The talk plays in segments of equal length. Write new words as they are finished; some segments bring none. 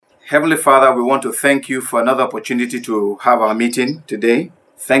Heavenly Father, we want to thank you for another opportunity to have our meeting today.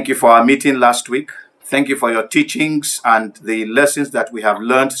 Thank you for our meeting last week. Thank you for your teachings and the lessons that we have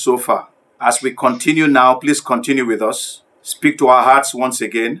learned so far. As we continue now, please continue with us. Speak to our hearts once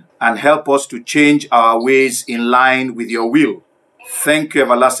again and help us to change our ways in line with your will. Thank you,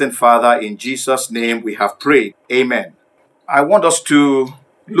 everlasting Father. In Jesus' name we have prayed. Amen. I want us to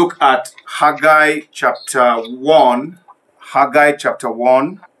look at Haggai chapter 1. Haggai chapter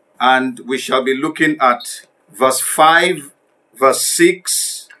 1. And we shall be looking at verse 5, verse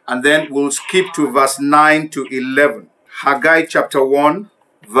 6, and then we'll skip to verse 9 to 11. Haggai chapter 1,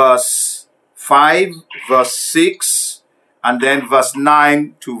 verse 5, verse 6, and then verse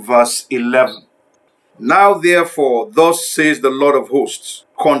 9 to verse 11. Now therefore, thus says the Lord of hosts,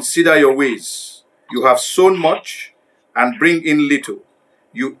 consider your ways. You have sown much and bring in little.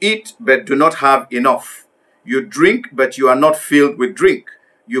 You eat but do not have enough. You drink but you are not filled with drink.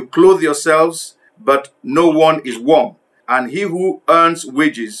 You clothe yourselves, but no one is warm. And he who earns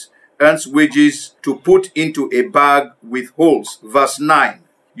wages to put into a bag with holes. Verse 9.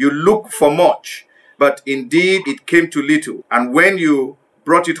 You look for much, but indeed it came to little. And when you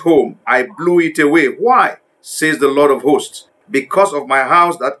brought it home, I blew it away. Why? Says the Lord of hosts. Because of my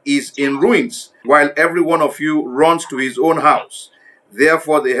house that is in ruins, while every one of you runs to his own house.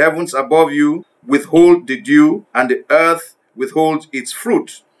 Therefore the heavens above you withhold the dew, and the earth withholds its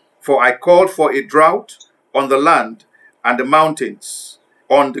fruit. For I called for a drought on the land and the mountains,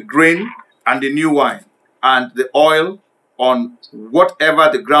 on the grain and the new wine, and the oil, on whatever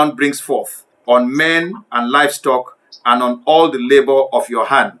the ground brings forth, on men and livestock, and on all the labor of your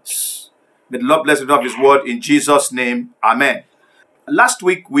hands. May the Lord bless the reading of his word in Jesus' name. Amen. Last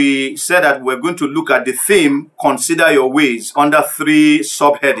week we said that we're going to look at the theme, Consider Your Ways, under 3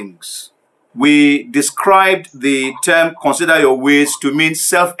 subheadings. We described the term consider your ways to mean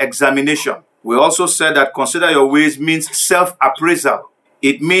self-examination. We also said that consider your ways means self-appraisal.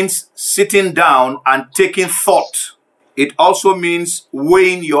 It means sitting down and taking thought. It also means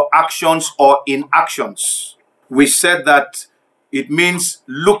weighing your actions or inactions. We said that it means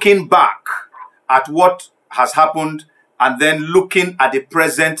looking back at what has happened and then looking at the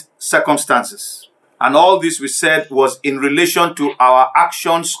present circumstances. And all this we said was in relation to our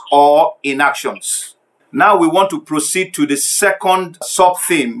actions or inactions. Now we want to proceed to the second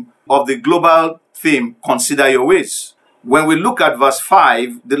sub-theme of the global theme, consider your ways. When we look at verse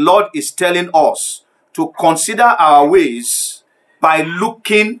 5, the Lord is telling us to consider our ways by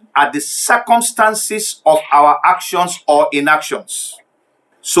looking at the circumstances of our actions or inactions.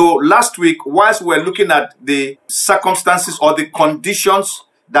 So last week, whilst we were looking at the circumstances or the conditions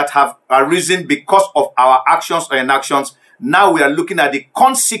that have arisen because of our actions or inactions, now we are looking at the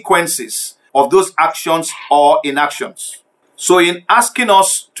consequences of those actions or inactions. So in asking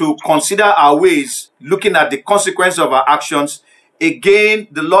us to consider our ways, looking at the consequences of our actions, again,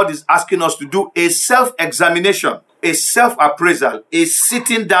 the Lord is asking us to do a self-examination, a self-appraisal, a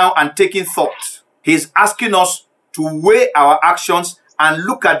sitting down and taking thought. He's asking us to weigh our actions and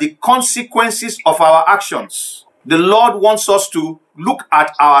look at the consequences of our actions. The Lord wants us to look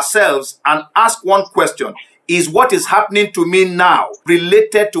at ourselves and ask one question. Is what is happening to me now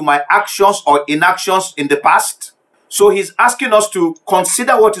related to my actions or inactions in the past? So he's asking us to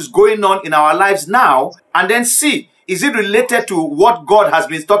consider what is going on in our lives now and then see, is it related to what God has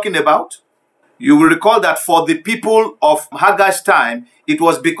been talking about? You will recall that for the people of Haggai's time, it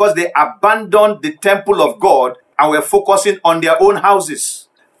was because they abandoned the temple of God and were focusing on their own houses.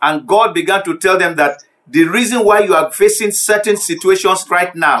 And God began to tell them that the reason why you are facing certain situations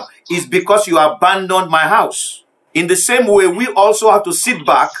right now is because you abandoned my house. In the same way, we also have to sit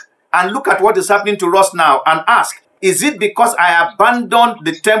back and look at what is happening to us now and ask, is it because I abandoned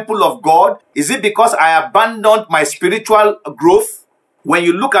the temple of God? Is it because I abandoned my spiritual growth? When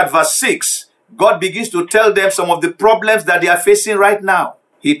you look at verse 6, God begins to tell them some of the problems that they are facing right now.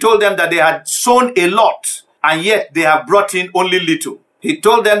 He told them that they had sown a lot and yet they have brought in only little. He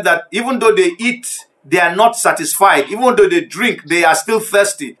told them that even though they eat, they are not satisfied. Even though they drink, they are still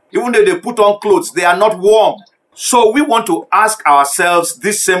thirsty. Even though they put on clothes, they are not warm. So we want to ask ourselves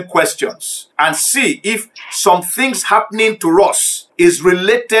these same questions and see if some things happening to us is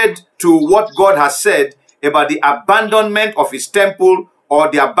related to what God has said about the abandonment of his temple or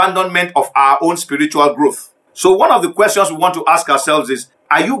the abandonment of our own spiritual growth. So one of the questions we want to ask ourselves is,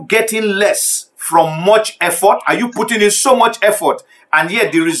 are you getting less from much effort? Are you putting in so much effort and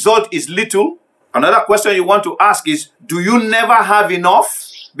yet the result is little? Another question you want to ask is, do you never have enough?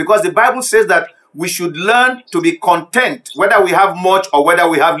 Because the Bible says that we should learn to be content, whether we have much or whether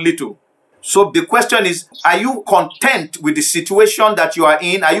we have little. So the question is, are you content with the situation that you are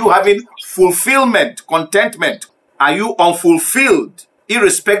in? Are you having fulfillment, contentment? Are you unfulfilled,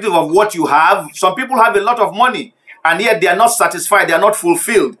 irrespective of what you have? Some people have a lot of money, and yet they are not satisfied, they are not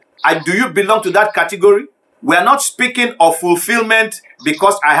fulfilled. Do you belong to that category? We are not speaking of fulfillment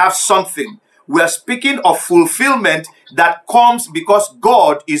because I have something. We are speaking of fulfillment that comes because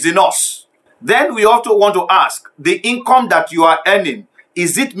God is in us. Then we also want to ask, the income that you are earning,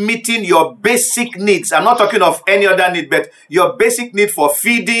 is it meeting your basic needs? I'm not talking of any other need, but your basic need for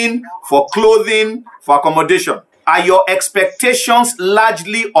feeding, for clothing, for accommodation. Are your expectations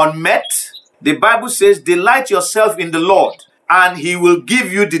largely unmet? The Bible says, delight yourself in the Lord, and He will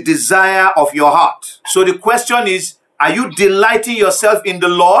give you the desire of your heart. So the question is, are you delighting yourself in the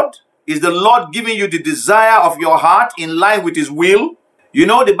Lord? Is the Lord giving you the desire of your heart in line with His will? You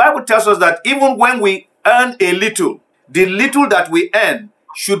know, the Bible tells us that even when we earn a little, the little that we earn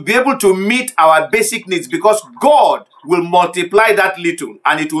should be able to meet our basic needs, because God will multiply that little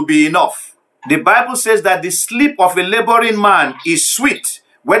and it will be enough. The Bible says that the sleep of a laboring man is sweet,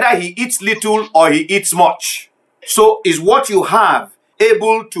 whether he eats little or he eats much. So is what you have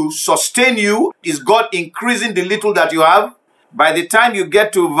able to sustain you? Is God increasing the little that you have? By the time you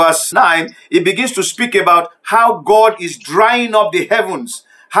get to verse 9, it begins to speak about how God is drying up the heavens,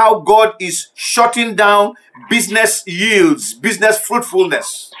 how God is shutting down business yields, business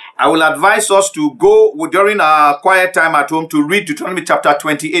fruitfulness. I will advise us to go during our quiet time at home to read Deuteronomy chapter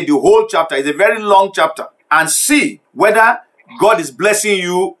 28, the whole chapter. It's a very long chapter, and see whether God is blessing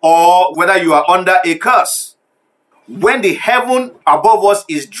you or whether you are under a curse. When the heaven above us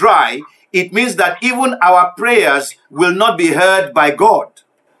is dry, it means that even our prayers will not be heard by God.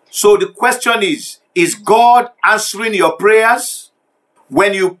 So the question is God answering your prayers?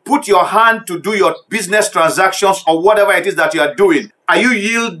 When you put your hand to do your business transactions or whatever it is that you are doing, are you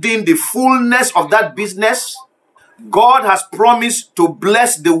yielding the fullness of that business? God has promised to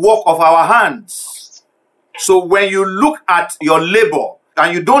bless the work of our hands. So when you look at your labor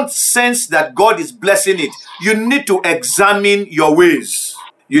and you don't sense that God is blessing it, you need to examine your ways.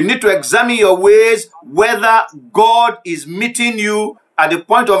 You need to examine your ways, whether God is meeting you at the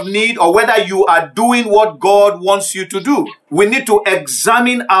point of need or whether you are doing what God wants you to do. We need to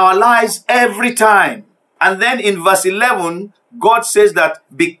examine our lives every time. And then in verse 11, God says that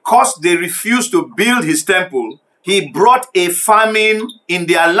because they refused to build His temple, He brought a famine in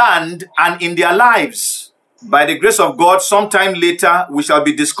their land and in their lives. By the grace of God, sometime later, we shall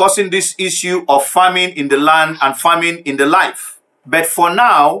be discussing this issue of famine in the land and famine in the life. But for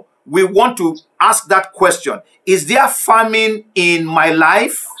now, we want to ask that question. Is there famine in my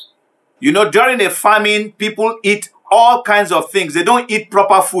life? You know, during a famine, people eat all kinds of things. They don't eat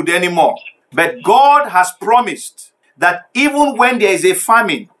proper food anymore. But God has promised that even when there is a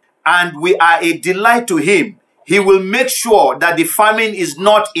famine and we are a delight to Him, He will make sure that the famine is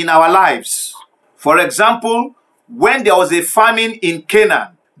not in our lives. For example, when there was a famine in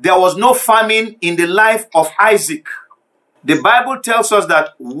Canaan, there was no famine in the life of Isaac. The Bible tells us that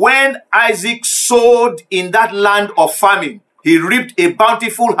when Isaac sowed in that land of famine, he reaped a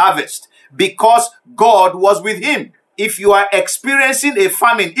bountiful harvest because God was with him. If you are experiencing a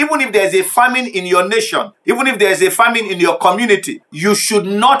famine, even if there is a famine in your nation, even if there is a famine in your community, you should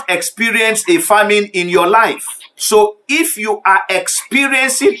not experience a famine in your life. So if you are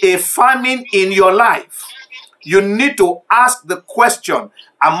experiencing a famine in your life, you need to ask the question,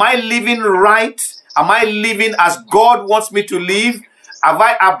 am I living right? Am I living as God wants me to live? Have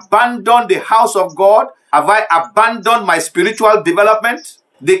I abandoned the house of God? Have I abandoned my spiritual development?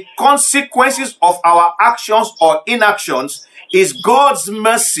 The consequences of our actions or inactions is God's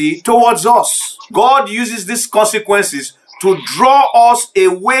mercy towards us. God uses these consequences to draw us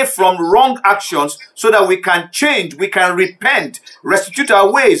away from wrong actions so that we can change, we can repent, restitute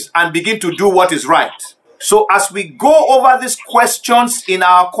our ways, and begin to do what is right. So as we go over these questions in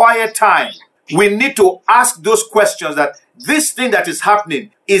our quiet time, we need to ask those questions that this thing that is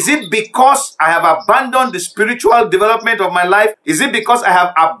happening, is it because I have abandoned the spiritual development of my life? Is it because I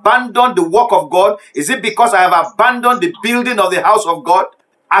have abandoned the work of God? Is it because I have abandoned the building of the house of God?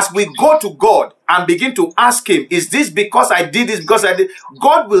 As we go to God and begin to ask Him, is this because I did this, because I did?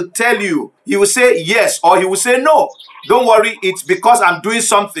 God will tell you. He will say yes or He will say no. Don't worry, it's because I'm doing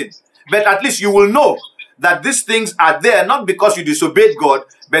something. But at least you will know that these things are there, not because you disobeyed God,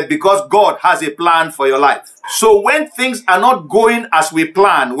 but because God has a plan for your life. So when things are not going as we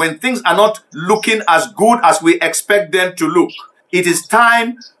plan, when things are not looking as good as we expect them to look, it is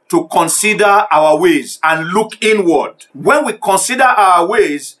time to consider our ways and look inward. When we consider our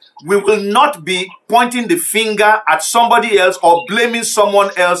ways, we will not be pointing the finger at somebody else or blaming someone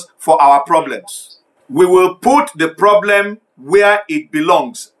else for our problems. We will put the problem where it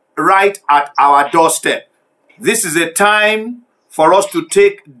belongs, right at our doorstep. This is a time for us to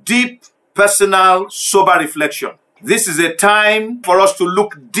take deep, personal, sober reflection. This is a time for us to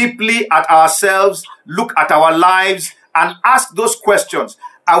look deeply at ourselves, look at our lives, and ask those questions.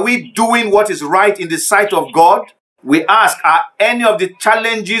 Are we doing what is right in the sight of God? We ask, are any of the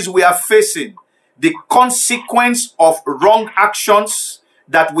challenges we are facing the consequence of wrong actions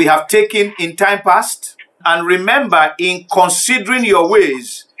that we have taken in time past? And remember, in considering your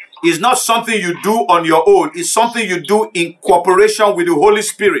ways, is not something you do on your own. It's something you do in cooperation with the Holy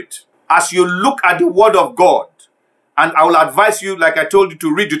Spirit. As you look at the Word of God, and I will advise you, like I told you,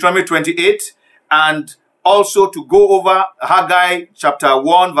 to read Deuteronomy 28 and also to go over Haggai chapter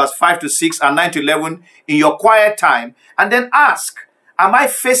 1, verse 5 to 6 and 9 to 11 in your quiet time, and then ask, am I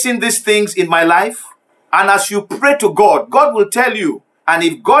facing these things in my life? And as you pray to God, God will tell you. And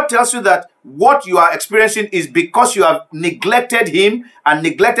if God tells you that what you are experiencing is because you have neglected Him and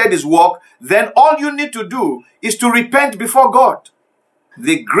neglected His work, then all you need to do is to repent before God.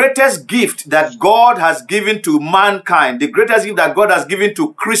 The greatest gift that God has given to mankind, the greatest gift that God has given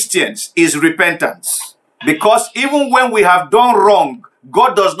to Christians is repentance. Because even when we have done wrong,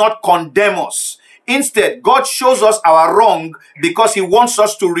 God does not condemn us. Instead, God shows us our wrong because He wants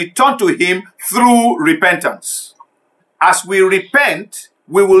us to return to Him through repentance. As we repent,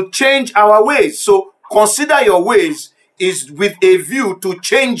 we will change our ways. So consider your ways is with a view to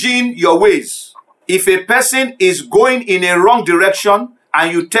changing your ways. If a person is going in a wrong direction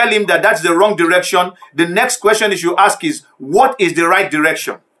and you tell him that that's the wrong direction, the next question you should ask is, what is the right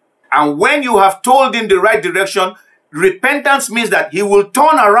direction? And when you have told him the right direction, repentance means that he will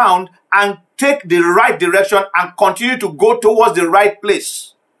turn around and take the right direction and continue to go towards the right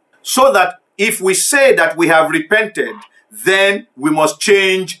place. So that if we say that we have repented, then we must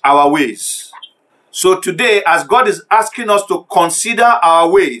change our ways. So today, as God is asking us to consider our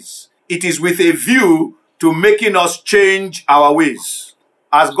ways, it is with a view to making us change our ways.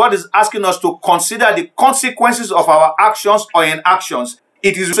 As God is asking us to consider the consequences of our actions or inactions,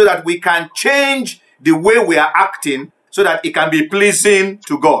 it is so that we can change the way we are acting so that it can be pleasing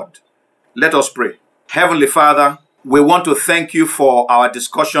to God. Let us pray. Heavenly Father, we want to thank you for our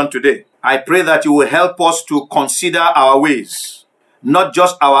discussion today. I pray that you will help us to consider our ways, not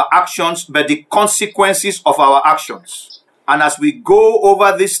just our actions, but the consequences of our actions. And as we go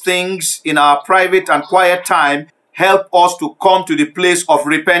over these things in our private and quiet time, help us to come to the place of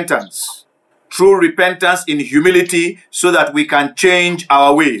repentance. True repentance in humility so that we can change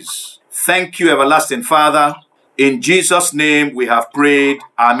our ways. Thank you, everlasting Father. In Jesus' name we have prayed.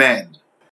 Amen.